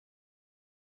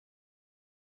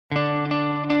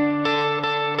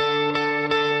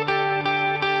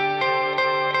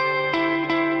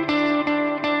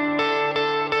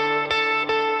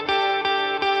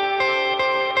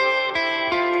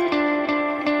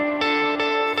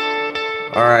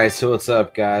All right, so what's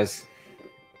up, guys?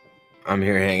 I'm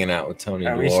here hanging out with Tony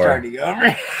Doerrer. Are we starting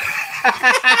over?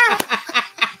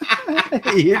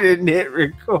 You didn't hit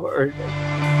record.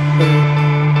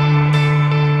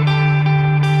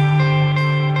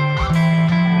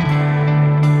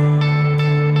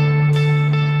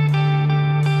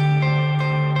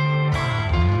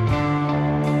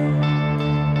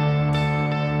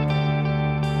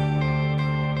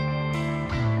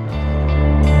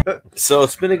 So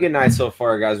it's been a good night so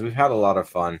far, guys. We've had a lot of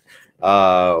fun.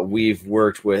 We've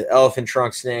worked with elephant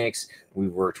trunk snakes.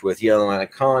 We've worked with yellow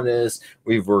anacondas.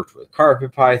 We've worked with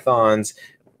carpet pythons.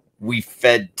 We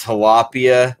fed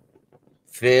tilapia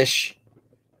fish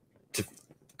to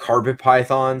carpet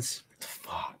pythons. What the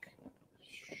fuck?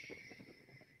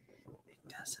 It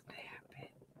doesn't happen.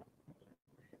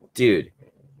 Dude,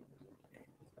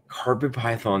 carpet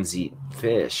pythons eat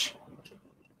fish.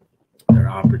 They're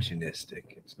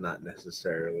opportunistic. It's not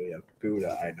necessarily a food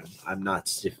item. I'm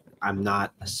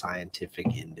not a scientific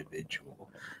individual.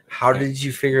 How did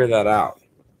you figure that out?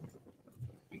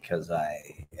 Because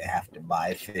I have to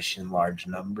buy fish in large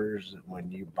numbers. And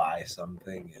when you buy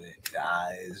something and it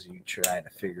dies, you try to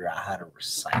figure out how to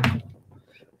recycle.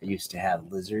 I used to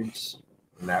have lizards,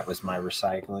 and that was my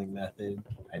recycling method.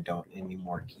 I don't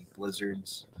anymore keep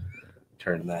lizards.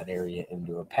 Turn that area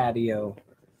into a patio.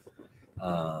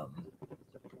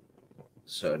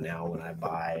 So now when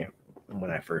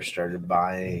I first started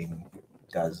buying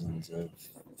dozens of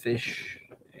fish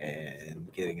and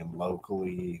getting them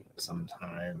locally,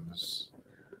 sometimes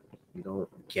you don't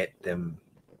get them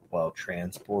well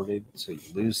transported, so you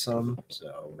lose some.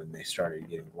 So when they started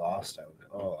getting lost, I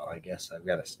would, I guess I've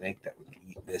got a snake that would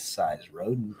eat this size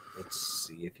rodent. Let's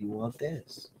see if you want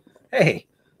this. Hey,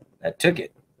 that took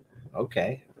it.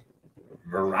 Okay.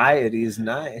 Variety is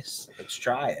nice. Let's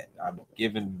try it. I'm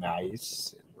giving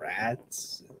mice and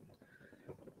rats and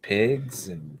pigs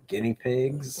and guinea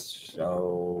pigs,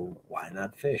 so why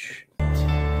not fish?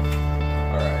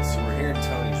 Alright, so we're here in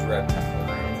Tony's reptile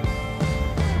room.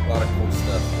 A lot of cool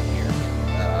stuff in here.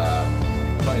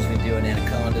 Tony's been doing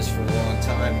anacondas for a long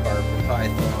time, carpet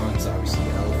pythons, obviously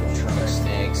elephant trunk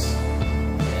snakes,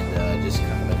 and just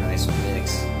kind of a nice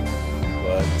mix.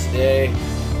 But today,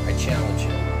 I challenge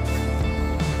him.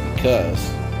 Because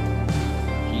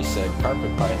he said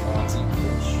carpet pythons eat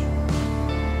fish.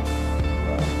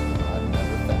 Well, I've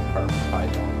never fed carpet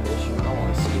python fish, and I want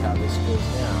to see how this goes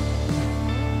down.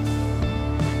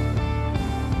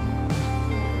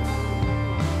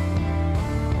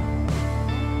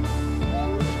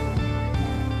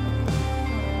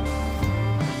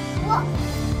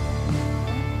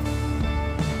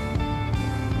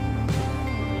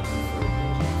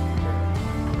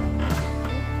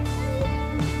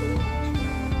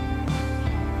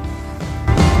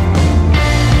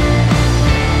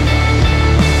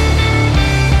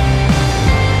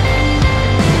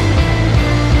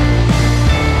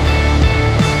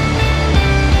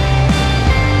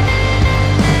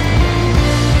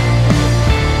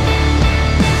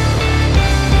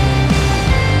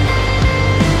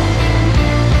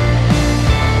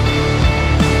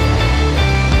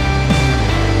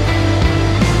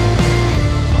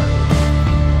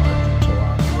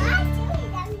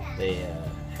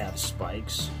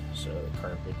 Spikes, so the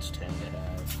carpets tend to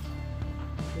have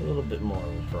a little bit more of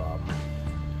a problem.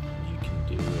 You can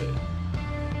do it.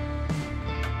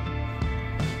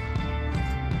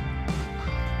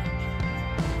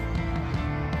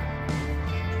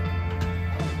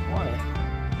 What?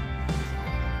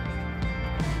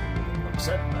 I'm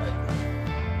upset by it.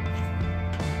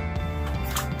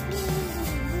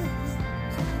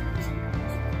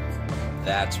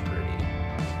 That's pretty.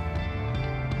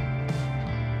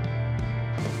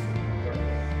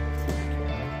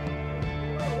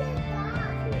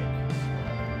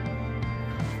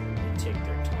 Take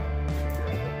their time to figure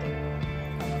out what they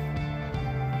want.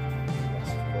 Yes,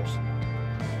 of course.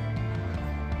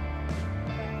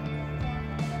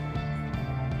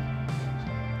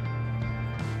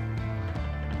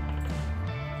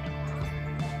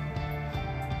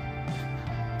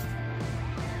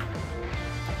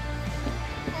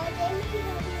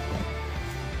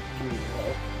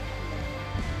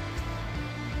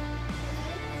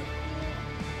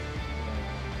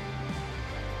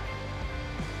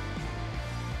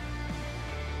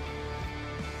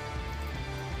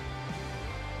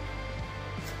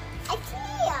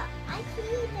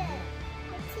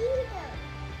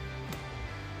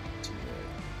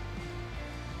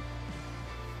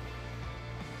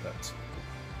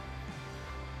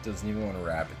 Doesn't even want to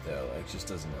wrap it though. Like, just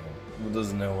doesn't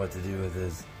know what to do with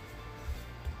this.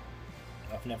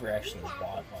 I've never actually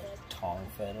bought like tongue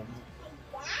fed them.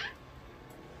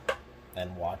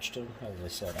 and watched them. As I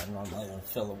said, I normally will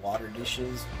fill the water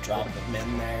dishes, drop them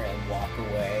in there, and walk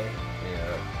away.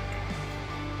 Yeah.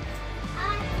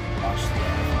 Watch the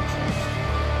animals.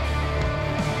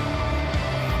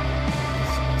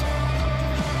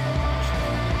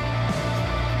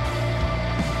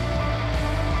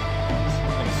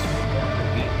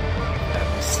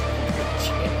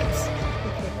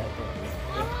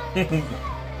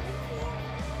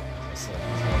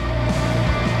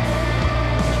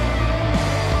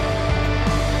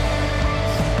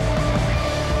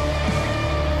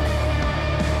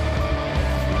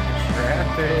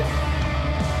 Strap it.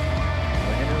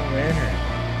 Winner.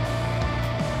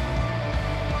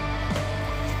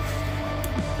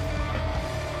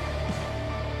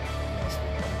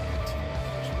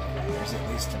 There's at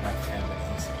least enough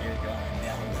evidence that you're going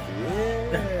down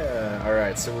that. Yeah. All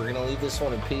right, so we're gonna leave this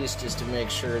one in peace just to make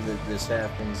sure that this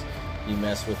happens. You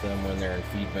mess with them when they're in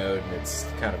feed mode, and it's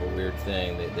kind of a weird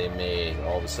thing that they may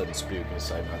all of a sudden spook and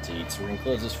decide not to eat. So we're gonna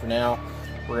close this for now.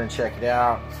 We're gonna check it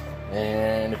out,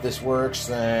 and if this works,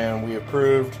 then we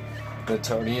approved that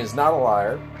Tony is not a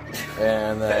liar,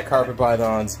 and that carpet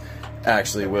pythons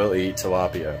actually will eat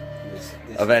tilapia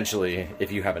eventually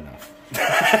if you have enough.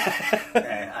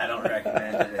 I don't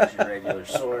recommend it as your regular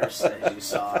source. As you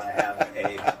saw, I have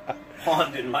a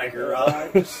pond in my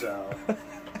garage, so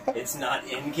it's not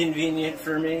inconvenient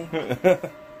for me.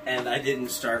 And I didn't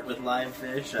start with live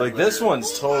fish. Like, this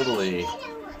one's totally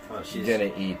she's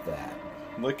gonna eat that.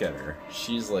 Look at her.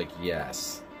 She's like,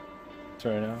 yes.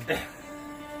 Try now.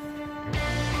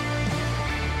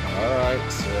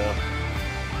 Alright, so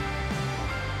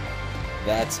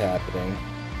that's happening.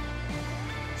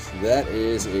 So that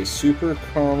is a super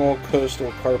caramel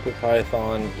coastal carpet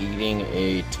python eating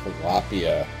a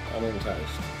tilapia.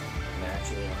 Unenticed.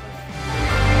 naturally.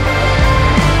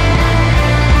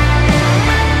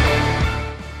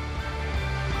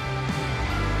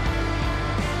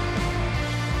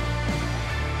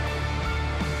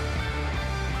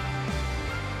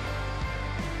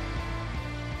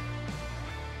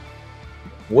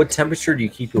 What temperature do you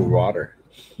keep your water?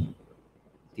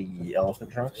 The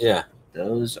elephant trunks? Yeah.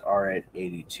 Those are at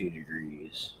 82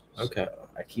 degrees. Okay. So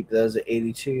I keep those at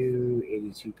 82,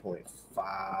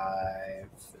 82.5.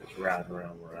 It's around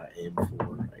where I aim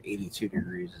for. 82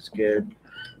 degrees is good.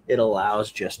 It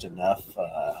allows just enough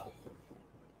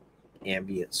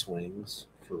ambient swings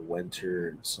for winter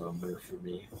and summer for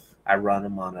me. I run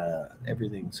them on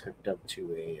everything's hooked up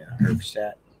to a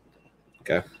herbstat.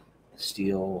 Okay.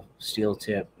 Steel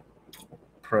tip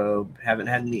probe. Haven't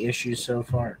had any issues so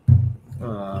far.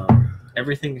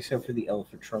 Everything except for the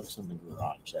elephant trunks in the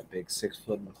garage. That big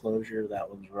 6-foot enclosure, that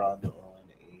one's run on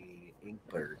a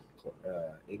Inkbird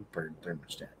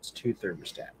thermostats, 2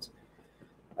 thermostats.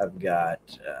 I've got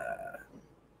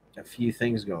a few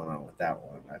things going on with that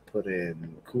one. I put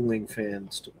in cooling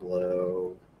fins to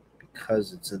blow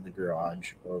because it's in the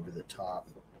garage over the top,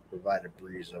 provide a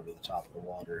breeze over the top of the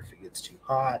water if it gets too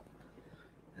hot.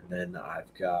 And then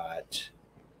I've got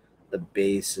the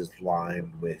base is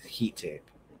lined with heat tape,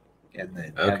 and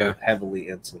then heavily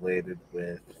insulated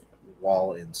with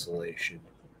wall insulation,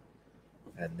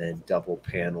 and then double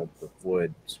paneled with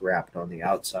wood. It's wrapped on the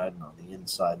outside and on the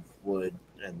inside with wood,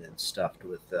 and then stuffed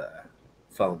with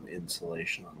foam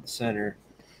insulation on the center,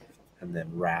 and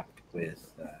then wrapped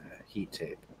with heat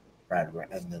tape.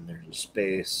 And then there's a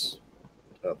space,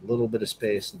 a little bit of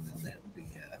space, and then the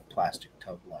plastic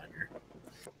tub liner.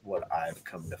 What I've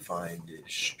come to find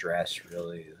is stress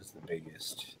really is the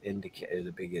biggest indicator,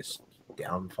 the biggest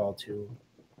downfall to them.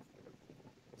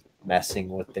 Messing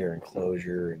with their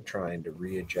enclosure and trying to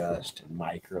readjust and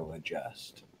micro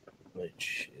adjust,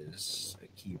 which is a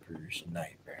keeper's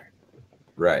nightmare.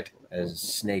 Right. As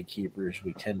snake keepers,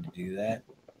 we tend to do that.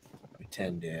 We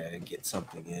tend to get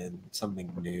something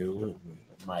new, and we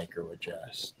micro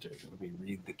adjust. We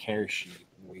read the care sheet,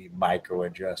 we micro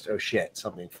adjust. Oh shit,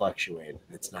 something fluctuated.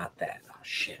 It's not that. Oh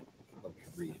shit, let me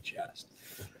readjust.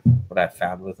 What I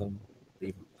found with them,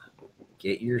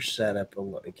 get your setup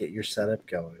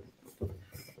going,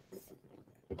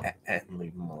 and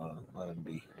leave them alone. Let them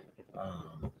be.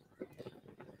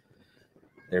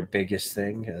 Their biggest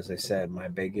thing, as I said,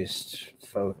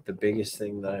 the biggest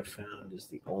thing that I've found is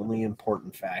the only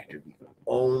important factor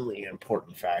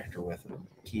with them,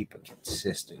 keep a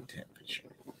consistent temperature.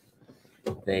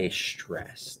 They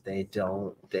stress. They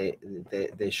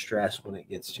stress when it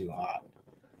gets too hot,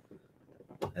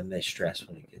 and they stress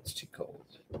when it gets too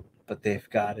cold. But they've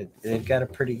got a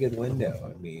pretty good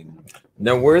window. I mean,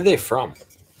 now where are they from?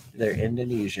 They're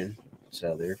Indonesian.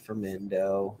 So they're from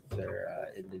Indo.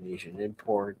 They're Indonesian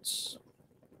imports.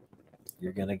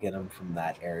 You're going to get them from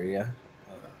that area.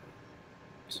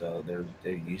 so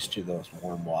they're used to those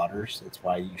warm waters. That's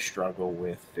why you struggle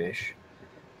with fish.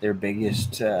 Their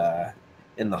biggest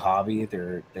in the hobby,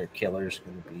 their killer's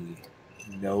going to be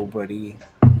nobody.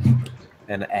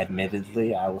 And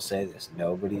admittedly, I will say this: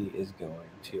 nobody is going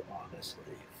to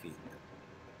honestly feed them.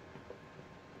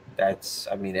 That's,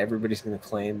 I mean, everybody's going to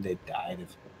claim they died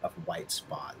of white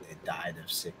spot. They died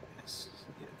of sickness.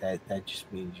 You know, that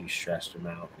just means you stressed them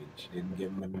out. Means you didn't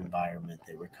give them an environment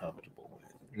they were comfortable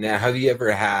with. Now, have you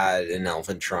ever had an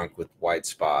elephant trunk with white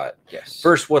spot? Yes.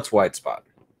 First, what's white spot?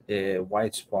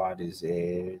 White spot is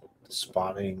a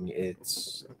spotting.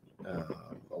 It's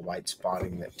a white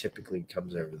spotting that typically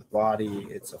comes over the body.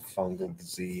 It's a fungal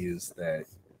disease that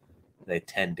they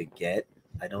tend to get.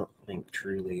 I don't think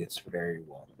truly it's very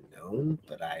well known,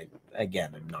 but I'm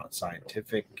not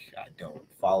scientific. I don't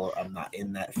follow. I'm not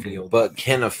in that field. But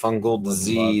can a fungal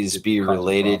disease be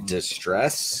related to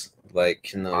stress? Like,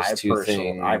 can those two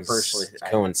things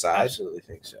coincide? I absolutely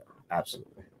think so.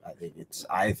 Absolutely.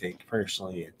 I think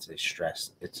personally it's a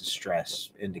stress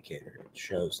indicator. It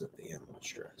shows that the animal's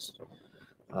stressed.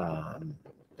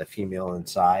 The female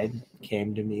inside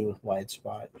came to me with white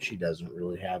spot. She doesn't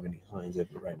really have any signs of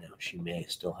it right now. She may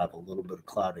still have a little bit of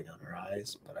clouding on her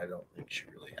eyes, but I don't think she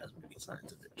really has many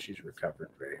signs of it. She's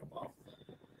recovered very well.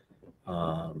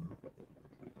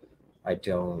 I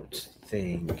don't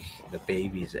think the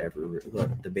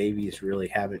babies really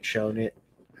haven't shown it.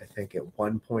 I think at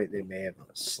one point they may have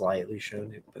slightly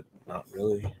shown it, but not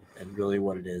really. And really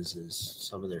what it is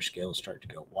some of their scales start to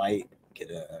go white, get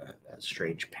a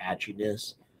strange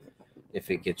patchiness. If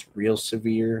it gets real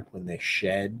severe, when they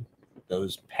shed,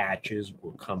 those patches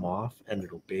will come off and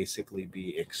it'll basically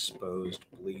be exposed,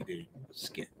 bleeding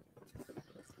skin.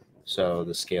 So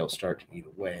the scales start to eat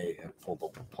away and pull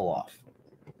off.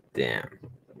 Damn.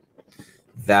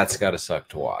 That's got to suck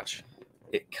to watch.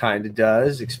 It kind of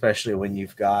does, especially when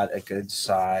you've got a good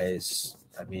size.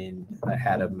 I mean, I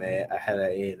had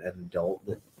an adult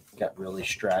that got really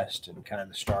stressed and kind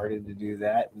of started to do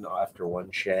that. And after one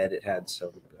shed, it had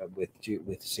some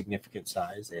with significant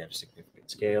size. They have significant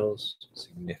scales,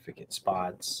 significant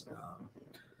spots,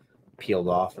 peeled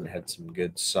off, and had some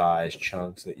good size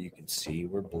chunks that you can see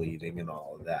were bleeding and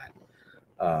all of that.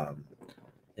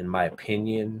 In my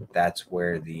opinion, that's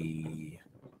where the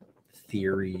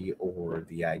theory or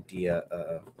the idea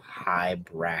of high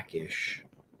brackish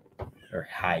or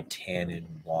high tannin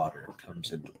water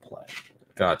comes into play.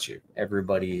 Got you.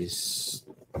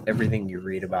 Everything you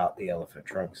read about the elephant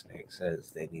trunk snake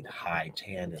says they need high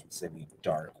tannins, they need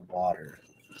dark water.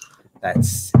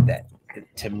 That's that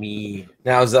to me.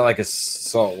 Now, is that like a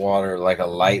salt water, like a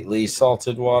lightly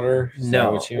salted water?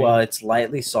 No, well, it's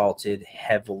lightly salted,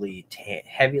 heavily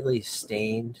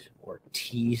stained or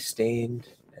tea stained,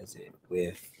 as it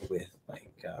with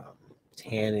like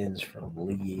tannins from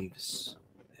leaves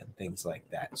and things like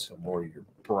that. So more your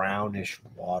brownish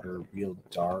water, real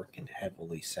dark and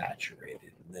heavily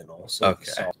saturated, and then also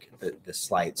the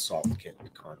slight salt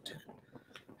content.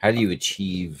 How do you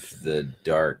achieve the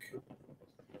dark?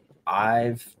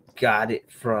 I've got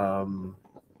it from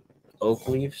oak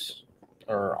leaves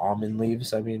or almond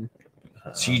leaves. I mean,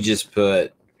 so you just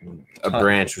put a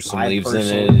branch with some leaves in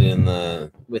it in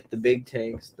the with the big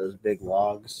tanks, those big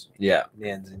logs. Yeah,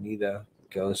 manzanita,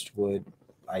 ghostwood.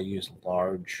 I use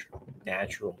large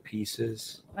natural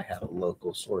pieces. I have a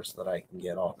local source that I can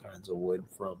get all kinds of wood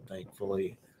from.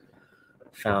 Thankfully,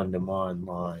 found him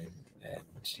online, and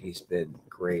he's been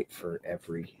great for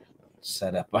every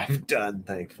setup I've done,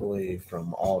 thankfully,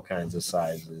 from all kinds of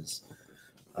sizes.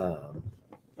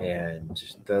 And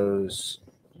those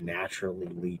naturally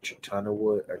leach a ton of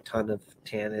wood, or a ton of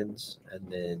tannins,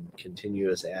 and then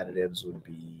continuous additives would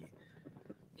be,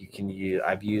 you can use,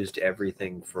 I've used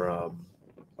everything from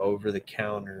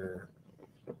over-the-counter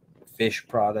fish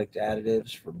product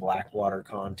additives for black water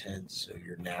content, so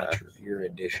your natural, your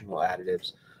additional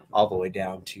additives, all the way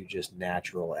down to just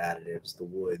natural additives, the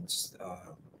woods,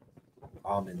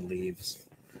 almond leaves.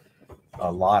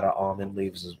 A lot of almond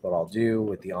leaves is what I'll do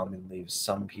with the almond leaves.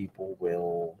 Some people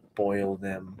will boil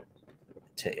them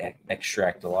to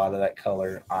extract a lot of that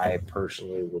color. I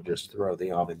personally will just throw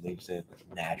the almond leaves in,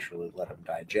 naturally let them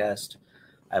digest.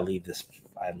 I leave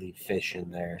fish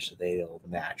in there so they'll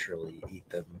naturally eat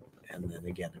them, and then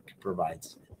again it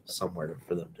provides somewhere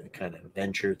for them to kind of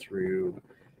venture through,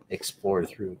 explore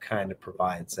through. Kind of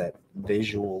provides that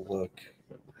visual look.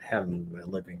 I have them in my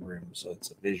living room, so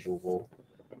it's a visual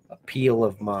appeal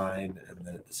of mine, and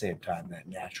then at the same time that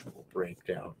natural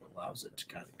breakdown allows it to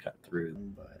kind of cut through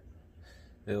them. But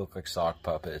they look like sock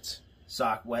puppets.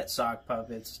 Wet sock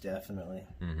puppets, definitely.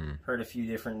 Mm-hmm. Heard a few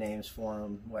different names for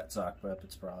them. Wet sock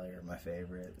puppets probably are my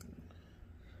favorite.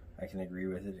 I can agree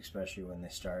with it, especially when they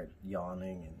start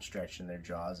yawning and stretching their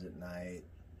jaws at night.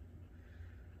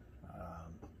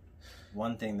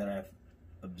 One thing that I've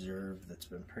observed that's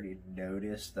been pretty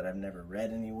noticed that I've never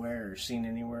read anywhere or seen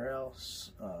anywhere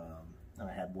else, and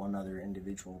I had one other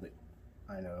individual that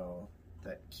I know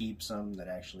that keeps them that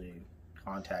actually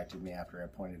contacted me after I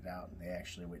pointed it out, and they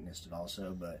actually witnessed it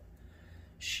also. But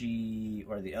she,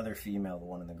 or the other female, the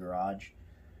one in the garage,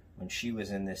 when she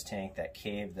was in this tank, that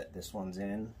cave that this one's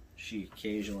in, she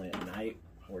occasionally at night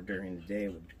or during the day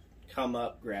would come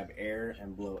up, grab air,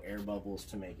 and blow air bubbles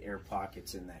to make air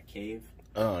pockets in that cave.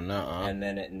 Oh, no. And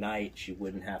then at night, she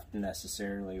wouldn't have to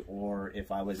necessarily, or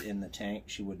if I was in the tank,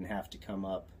 she wouldn't have to come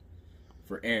up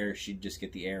for air. She'd just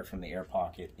get the air from the air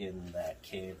pocket in that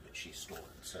cave that she stored.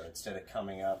 So instead of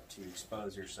coming up to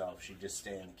expose herself, she'd just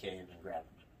stay in the cave and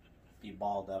be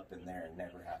balled up in there and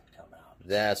never have to come out.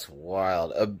 That's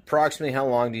wild. Approximately how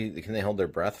long can they hold their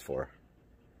breath for?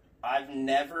 I've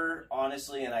never,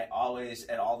 honestly, and I always,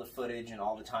 at all the footage and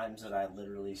all the times that I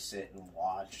literally sit and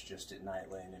watch just at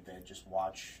night laying in bed, just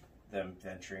watch them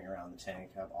venturing around the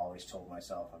tank, I've always told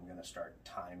myself I'm going to start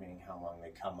timing how long they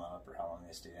come up or how long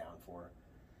they stay down for.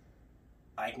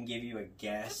 I can give you a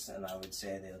guess, and I would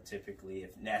say they'll typically,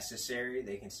 if necessary,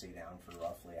 they can stay down for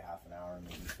roughly a half an hour,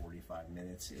 maybe 45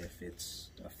 minutes if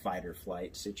it's a fight or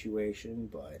flight situation.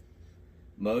 But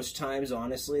most times,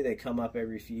 honestly, they come up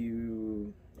every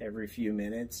few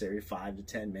minutes, every 5 to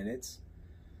 10 minutes.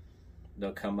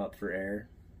 They'll come up for air.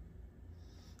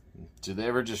 Do they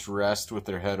ever just rest with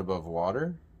their head above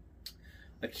water?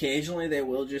 Occasionally, they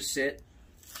will just sit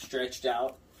stretched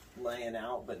out, laying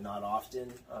out, but not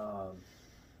often.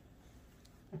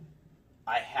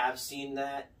 I have seen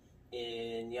that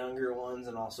in younger ones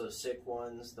and also sick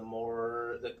ones.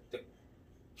 The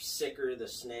sicker the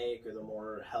snake, or the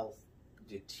more health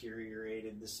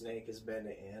deteriorated the snake has been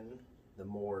in, the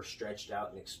more stretched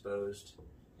out and exposed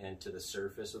and to the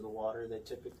surface of the water they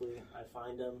typically, I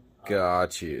find them.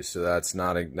 Got you. So that's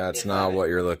not what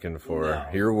you're looking for. No.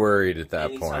 You're worried at that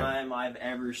point. Anytime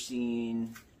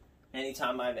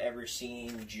I've ever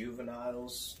seen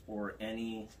juveniles or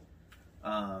any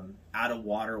out of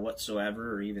water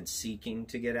whatsoever, or even seeking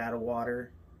to get out of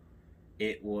water,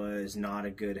 it was not a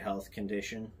good health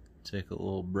condition. Take a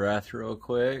little breath real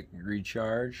quick,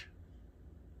 recharge.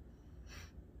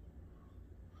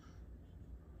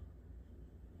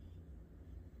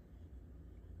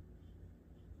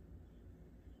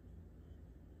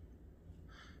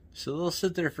 So they'll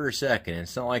sit there for a second.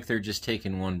 It's not like they're just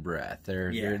taking one breath.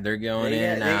 They're going in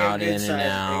and out, in and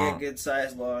out. They get good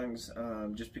sized lungs.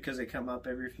 Just because they come up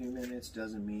every few minutes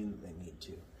doesn't mean that they need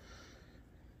to.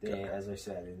 They, as I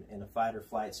said, in a fight or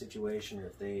flight situation,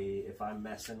 or if I'm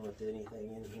messing with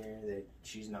anything in here,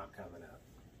 she's not coming up.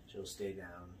 She'll stay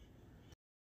down.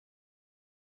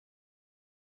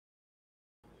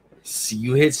 So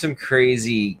you hit some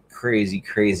crazy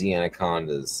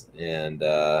anacondas, and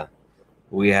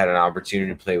we had an opportunity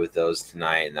to play with those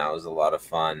tonight, and that was a lot of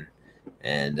fun.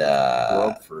 And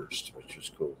World first, which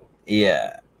was cool.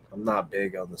 Yeah. I'm not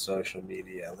big on the social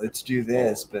media. Let's do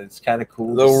this, but it's kind of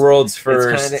cool. The world's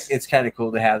first. It's kind of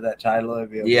cool to have that title and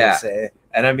be able to say.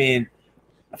 And I mean,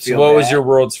 so what was your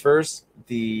world's first?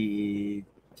 I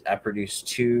produced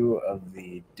 2 of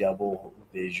the double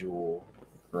visual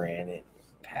granite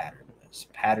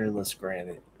patternless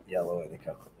granite yellow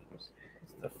anacondas.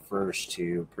 The first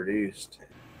 2 produced.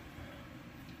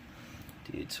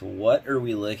 Dude, so what are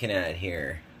we looking at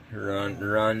here? Run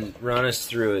us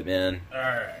through it, man. All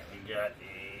right, we got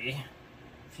a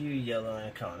few yellow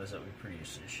anacondas that we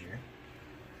produced this year.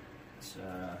 It's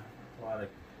a lot of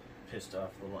pissed off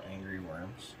little angry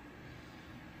worms.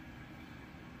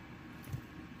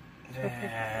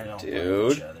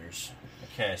 Dude. Each other's.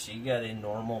 Okay, so you got a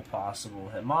normal possible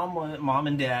head. Mom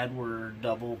and Dad were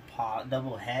double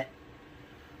het.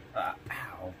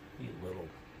 Ow, you little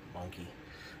monkey.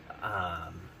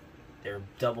 They're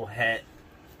double het,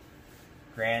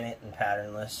 granite and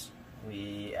patternless.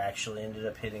 We actually ended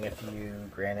up hitting a few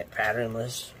granite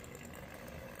patternless.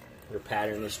 They're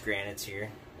patternless granites here,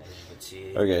 as you can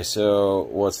see. Okay, so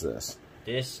what's this?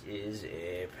 This is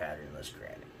a patternless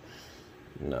granite.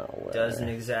 No way. Doesn't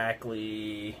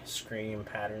exactly scream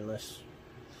patternless.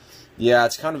 Yeah,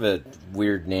 it's kind of a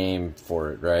weird name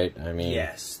for it, right? I mean,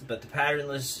 yes, but the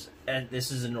patternless,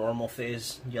 this is a normal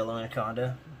phase yellow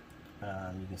anaconda.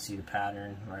 You can see the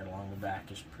pattern right along the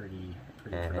back is pretty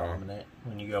predominant.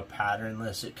 When you go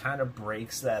patternless, it kind of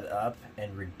breaks that up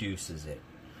and reduces it.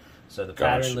 So the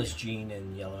patternless gene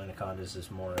in yellow anacondas is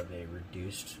more of a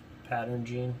reduced pattern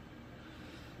gene.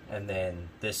 And then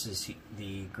this is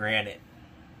the granite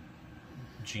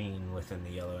gene within the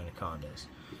yellow anacondas.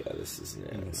 Yeah, this is You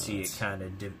can see it kind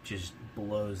of just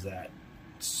blows that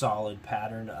solid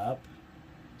pattern up.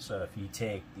 So if you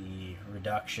take the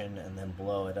reduction and then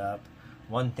blow it up,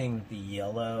 one thing the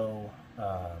yellow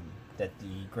that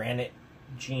the granite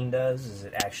gene does is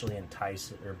it actually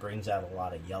entices or brings out a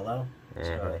lot of yellow.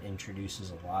 So it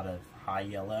introduces a lot of high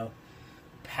yellow.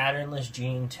 Patternless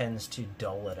gene tends to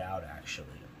dull it out actually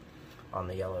on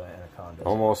the yellow anaconda.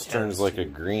 almost turns like a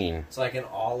green. It's like an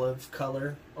olive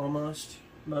color almost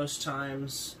most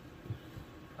times.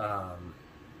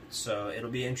 So it'll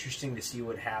be interesting to see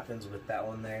what happens with that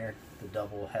one there, the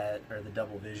double head or the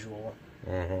double visual.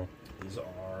 These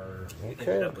are we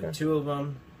ended up with 2 of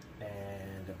them,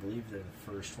 and I believe they're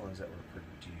the first ones that were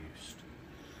produced.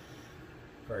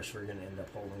 Of course, we're going to end up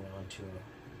holding on to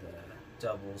the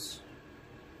doubles.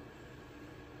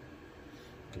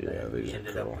 And Yeah, then these we are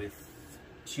ended cool. up with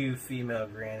 2 female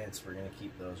granites. We're going to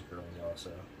keep those girls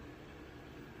also.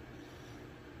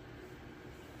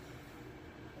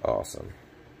 Awesome.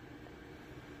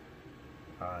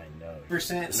 I know.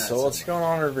 Percent. So what's going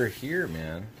on over here,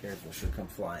 man? Careful, she'll come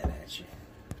flying at you.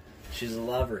 She's a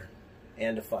lover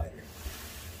and a fighter.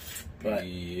 But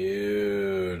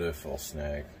Beautiful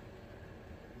snake.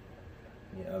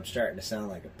 you know, I'm starting to sound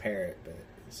like a parrot, but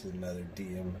this is another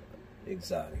DM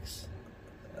Exotics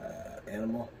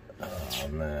animal. Oh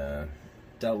man.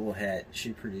 Double het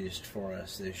she produced for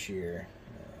us this year.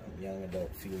 Young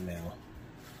adult female.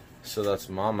 So that's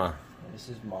mama. This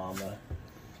is Mama.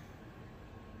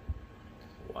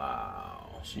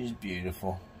 Wow. She's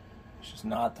beautiful. She's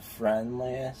not the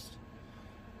friendliest,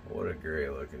 What a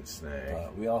great looking snake.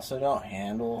 but we also don't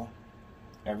handle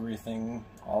everything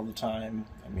all the time.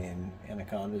 I mean,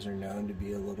 anacondas are known to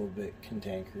be a little bit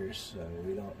cantankerous, so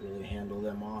we don't really handle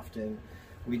them often.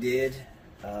 We did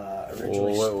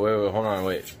originally. Wait, hold on,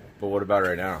 wait. But what about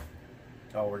right now?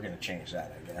 Oh, we're gonna change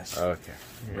that, I guess. Okay.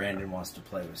 Brandon wants to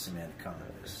play with some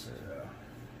anacondas. So.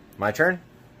 My turn?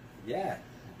 Yeah,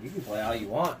 you can play all you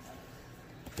want.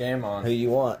 Game on. Who you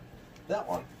want? That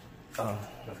one. Oh,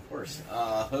 Of course.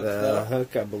 Hooked the up.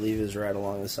 hook, I believe, is right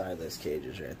along the side of those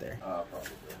cages right there. Probably.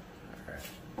 All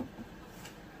right.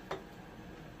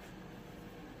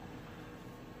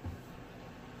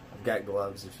 I've got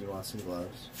gloves if you want some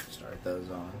gloves. Start those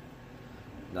on.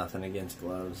 Nothing against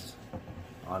gloves.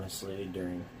 Honestly,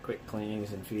 during quick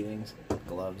cleanings and feedings,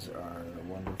 gloves are a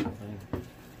wonderful thing.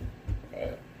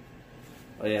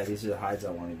 Oh yeah, these are the hides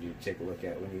I wanted you to take a look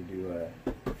at when you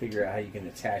do figure out how you can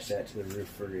attach that to the roof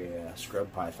for a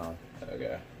scrub python.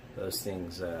 Okay. Those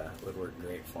things would work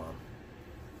great for them.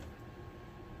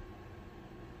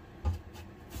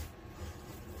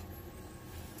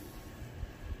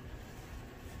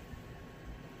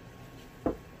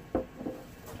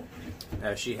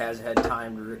 Now she has had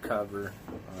time to recover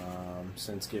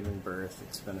since giving birth.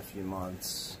 It's been a few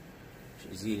months.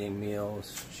 She's eating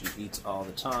meals. She eats all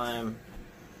the time.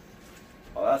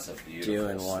 Oh, that's a beautiful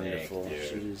Doing snake, wonderful. dude.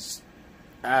 She's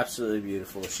absolutely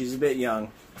beautiful. She's a bit young.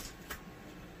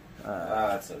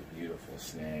 That's a beautiful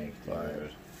snake, dude.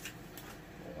 But-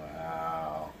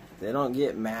 Wow. They don't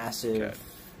get massive. Okay.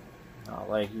 Not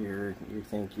like you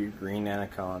think your green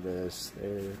anacondas.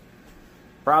 They're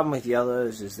problem with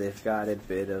yellows is they've got a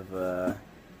bit of a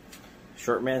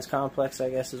short man's complex, I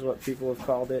guess is what people have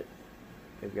called it.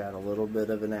 They've got a little bit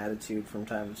of an attitude from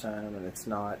time to time, and it's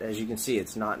not, as you can see,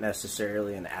 it's not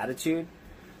necessarily an attitude.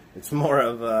 It's more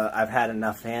of a, I've had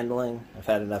enough handling, I've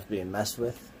had enough being messed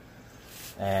with,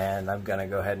 and I'm gonna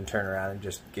go ahead and turn around and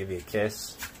just give you a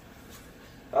kiss.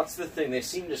 That's the thing. They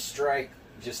seem to strike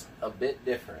just a bit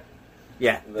different.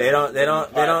 Yeah, they don't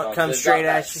come straight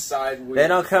at you. They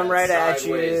don't come right at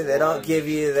you. They don't give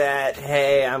you that,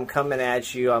 hey, I'm coming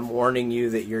at you. I'm warning you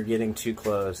that you're getting too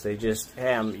close. They just,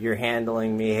 hey, you're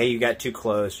handling me. Hey, you got too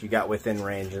close. You got within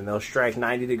range. And they'll strike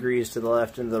 90 degrees to the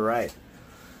left and to the right.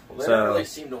 Well, they don't really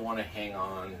seem to want to hang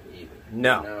on either.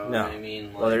 No, you know no. What I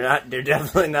mean? Well, they're not. They're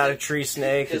definitely not a tree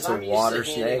snake. It's a water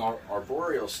snake.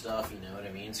 Arboreal stuff, you know what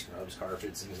I mean? Scrubs,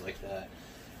 carpets, things like that.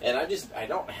 And I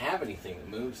don't have anything that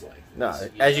moves like this. No,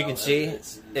 as you can see,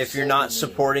 if you're not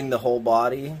supporting the whole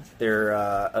body, they're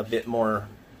a bit more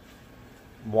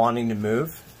wanting to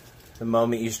move. The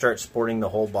moment you start supporting the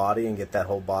whole body and get that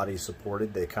whole body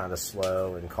supported, they kind of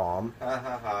slow and calm. Ha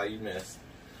ha ha, you missed.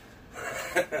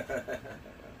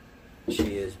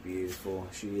 She is beautiful.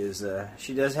 She is.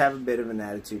 She does have a bit of an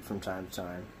attitude from time to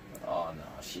time. Oh no,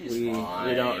 she's fine.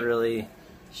 We don't really.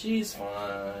 She's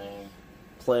fine.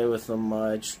 Play with them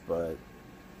much, but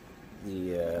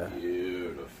the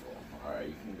beautiful. All right,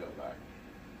 you can go back.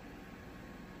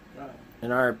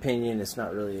 In our opinion, it's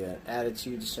not really an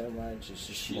attitude so much. It's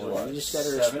just more. You just gotta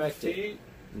respect it.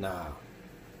 Nah,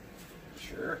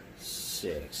 Sure.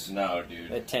 6. No, dude.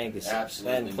 That tank is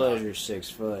Absolutely that enclosure's 6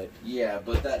 foot. Yeah,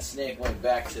 but that snake went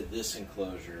back to this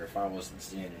enclosure if I wasn't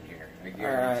standing here. I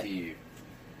guarantee you.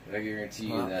 I guarantee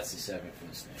you that's a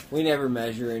 7-foot snake. We never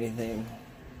measure anything,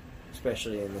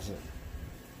 especially in this.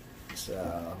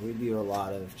 So we do a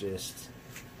lot of just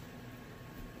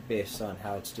based on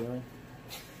how it's doing.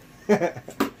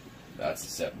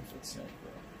 That's a 7-foot snake,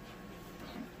 bro.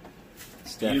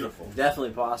 It's beautiful.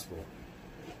 Definitely possible.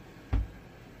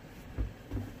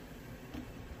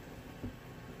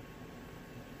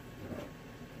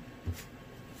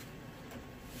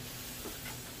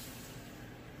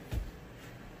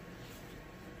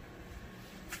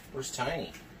 Where's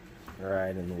Tiny? Right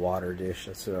in the water dish.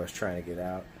 That's what I was trying to get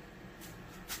out.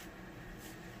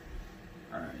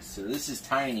 Alright, so this is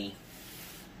Tiny.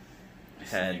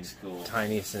 This Had snake's cool.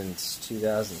 Tiny since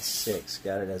 2006.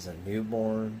 Got it as a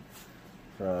newborn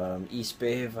from East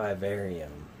Bay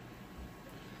Vivarium.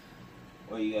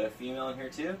 Well, you got a female in here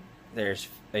too? There's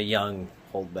a young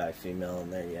holdback female in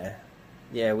there, yeah.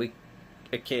 Yeah, we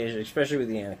occasionally, especially with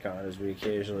the anacondas, we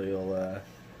occasionally will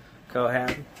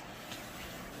cohab.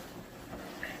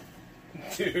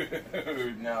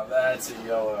 Dude, now that's a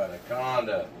yellow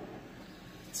anaconda.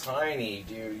 Tiny,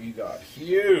 dude, you got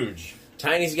huge.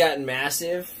 Tiny's gotten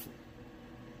massive,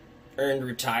 earned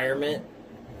retirement,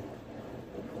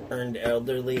 earned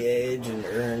elderly age, and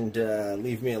earned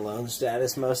leave me alone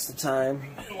status most of the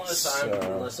time. Unless I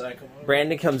come over.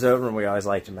 Brandon comes over and we always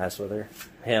like to mess with her.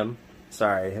 Him.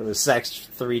 Sorry, it was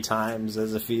sexed 3 times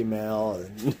as a female,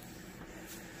 and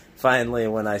finally,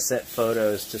 when I sent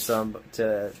photos to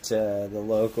the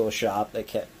local shop, they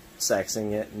kept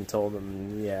sexing it and told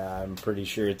them, yeah, I'm pretty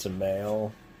sure it's a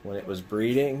male when it was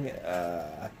breeding.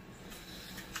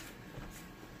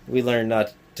 We learned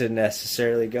not to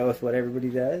necessarily go with what everybody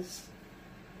does.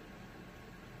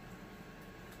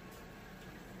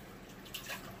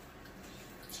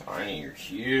 Tiny, you're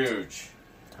huge.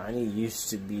 Tiny used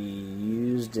to be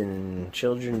used in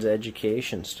children's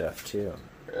education stuff, too.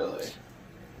 Really?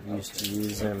 Used to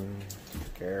use them.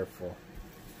 Careful.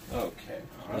 Okay.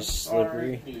 It's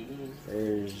slippery.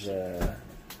 There's a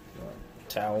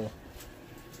towel.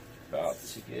 About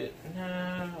to get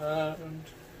nabbed.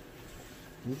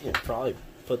 You can probably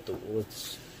put the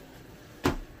woods.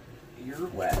 You're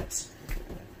wet.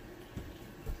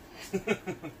 Let's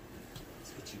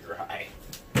get you dry.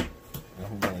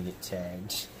 I'm gonna get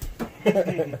tagged.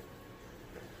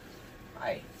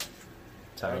 Hi.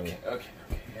 Tiny. Okay.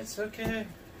 It's okay.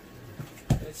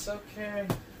 It's okay.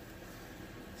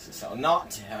 This is how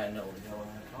not to handle a yellow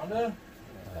anaconda.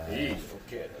 Hey,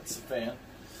 okay, that's the fan.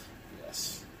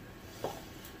 Yes.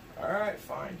 Alright,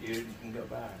 fine, dude. You can go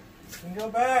back. You can go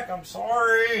back. I'm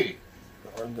sorry.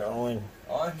 We're going.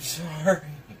 I'm sorry.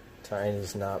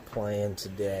 Tiny's not playing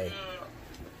today.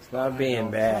 It's not being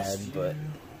bad, but.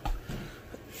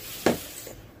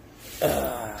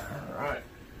 Alright.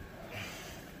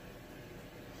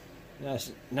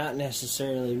 Not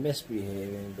necessarily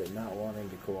misbehaving, but not wanting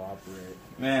to cooperate.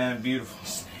 Man, beautiful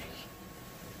snake.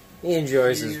 He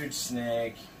enjoys Huge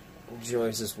snake.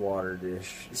 his water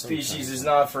dish. The species is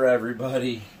not for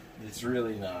everybody. It's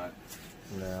really not.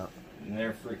 No. And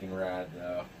they're freaking rad,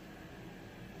 though.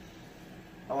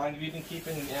 How long have you been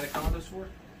keeping anacondas for?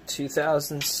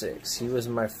 2006. He was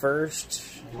my first.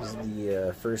 He's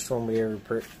the first one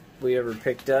we ever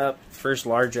picked up. First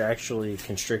large actually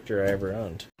constrictor I ever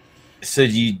owned. So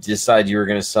did you decide you were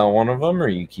going to sell one of them, or are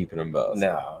you keeping them both?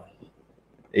 No.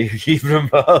 You're keeping them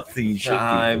both? You should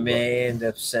I keep them may end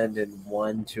up sending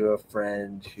one to a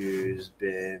friend who's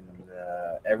been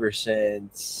ever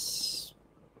since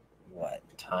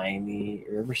Tiny,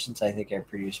 or ever since I think I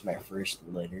produced my first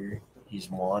litter. He's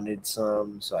wanted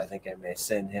some, so I think I may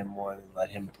send him one and let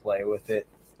him play with it.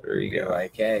 both. There you go.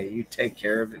 Like, hey, you take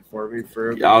care of it for me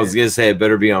for a bit. I was going to say it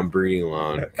better be on breeding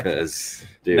loan, because,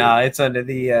 dude. No, it's under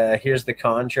the here's the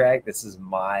contract. This is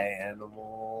my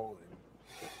animal.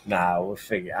 Nah, I'll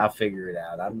figure it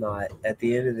out. I'm not, at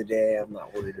the end of the day, I'm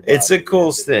not worried about it. It's a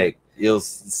cool snake. You'll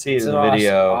see it in the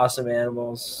video. Awesome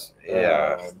animals.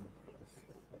 Yeah.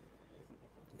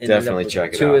 Ended Definitely up with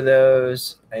check it two out. of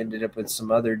those. I ended up with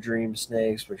some other dream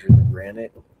snakes, which are the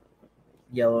granite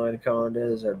yellow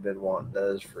anacondas. I've been wanting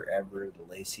those forever.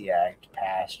 The Lacey Act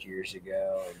passed years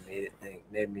ago and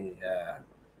made me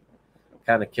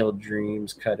kind of killed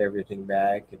dreams, cut everything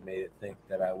back, and made it think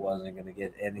that I wasn't going to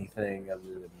get anything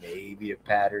other than maybe a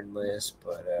patternless.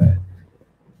 But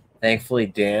thankfully,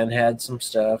 Dan had some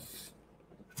stuff.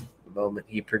 The moment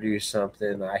he produced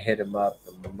something, I hit him up.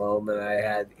 The moment I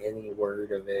had any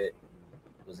word of it,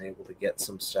 was able to get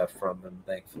some stuff from him,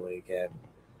 thankfully, again.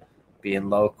 being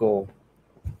local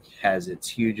has its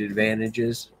huge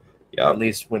advantages. Yeah. At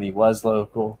least when he was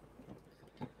local.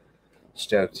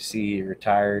 Stoked to see he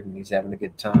retired and he's having a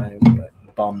good time, but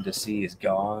bummed to see he's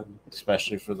gone,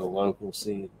 especially for the local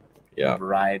scene. Yeah.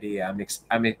 Variety. I'm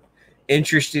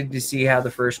interested to see how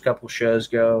the first couple shows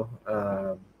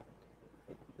go.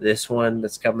 This one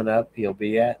that's coming up, he'll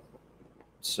be at.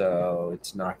 So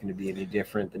it's not going to be any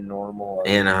different than normal.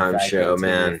 Anaheim show,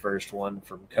 man. The first one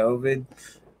from COVID.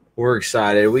 We're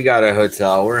excited. We got a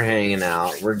hotel. We're hanging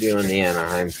out. We're doing the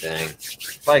Anaheim thing.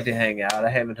 I'd like to hang out. I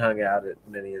haven't hung out at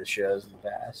many of the shows in the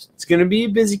past. It's going to be a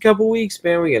busy couple weeks,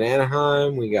 man. We got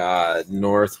Anaheim. We got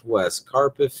Northwest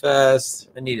Carpet Fest.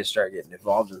 I need to start getting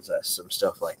involved in some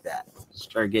stuff like that.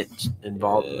 Start getting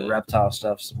involved in the reptile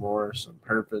stuff some more, some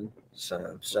herping,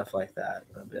 some stuff like that.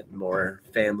 A bit more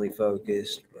family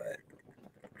focused, but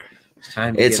it's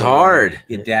time to It's hard.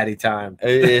 Get daddy time.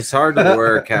 It's hard to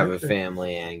work, have a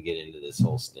family, and get into this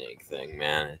whole snake thing,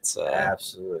 man. It's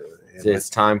Absolutely. it's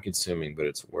time consuming, but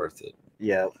it's worth it.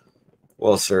 Yeah.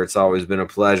 Well, sir, it's always been a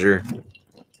pleasure.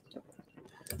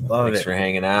 Love Thanks it. for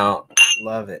hanging out.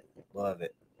 Love it. Love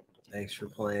it. Thanks for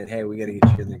playing. Hey, we got to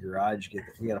get you in the garage.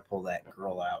 We got to pull that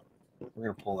girl out. We're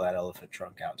going to pull that elephant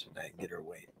trunk out tonight and get her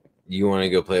weight. You want to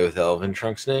go play with elephant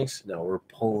trunk snakes? No, we're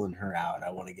pulling her out.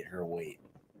 I want to get her weight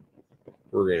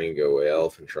We're going to go with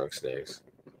elephant trunk snakes.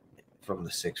 from the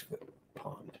 6-foot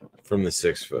pond. From the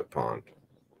 6-foot pond.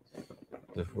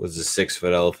 Was a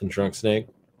 6-foot elephant trunk snake?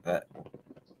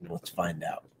 Let's find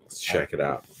out. Let's check it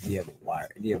out. Do you have a wire?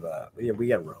 Do you have a? Yeah, we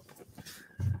got a rope.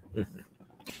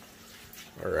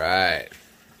 All right.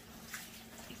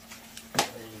 There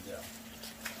you go.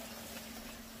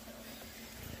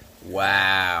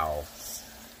 Wow.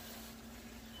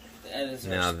 That is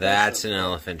our Now special that's an girl.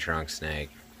 elephant trunk snake.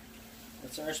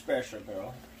 That's our special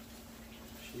girl.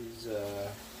 She's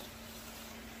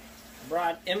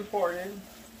imported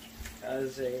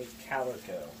as a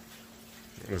calico.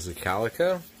 Was it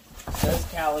calico? Says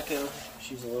calico.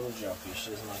 She's a little jumpy.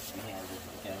 She doesn't like to be handled.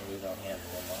 We don't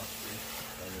handle them often.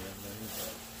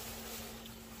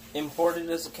 Imported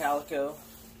as a calico.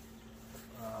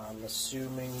 I'm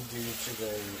assuming due to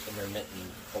the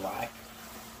intermittent black.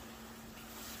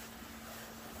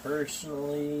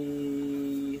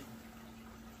 Personally,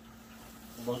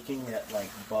 looking at like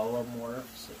boa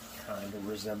morphs, it kind of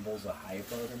resembles a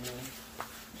hypo to me.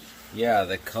 Yeah,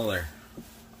 the color.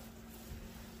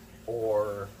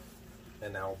 Or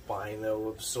an albino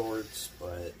of sorts,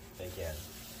 but again,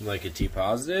 Like a T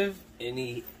positive?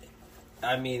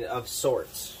 of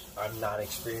sorts. I'm not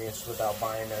experienced with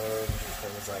albinos and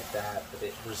things like that, but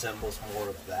it resembles more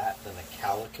of that than a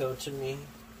calico to me.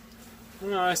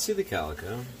 No, I see the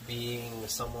calico. Being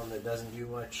someone that doesn't do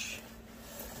much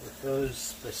with those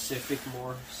specific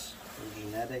morphs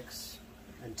and genetics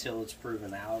until it's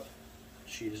proven out,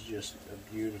 she's just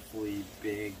a beautifully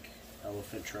big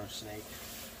elephant trunk snake.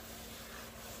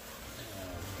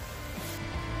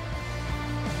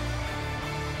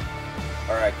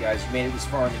 Alright guys, you made it this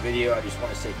far in the video. I just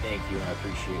want to say thank you and I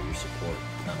appreciate your support.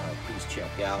 Please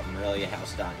check out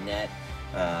moreliahouse.net.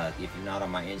 If you're not on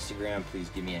my Instagram, please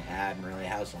give me an ad, Morelia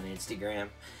House on Instagram.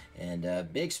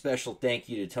 And big special thank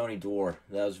you to Tony Doerrer.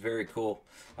 That was very cool.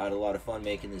 I had a lot of fun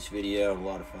making this video, a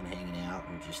lot of fun hanging out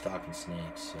and just talking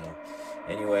snakes. So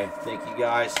anyway, thank you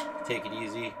guys. Take it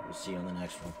easy. We'll see you on the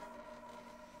next one.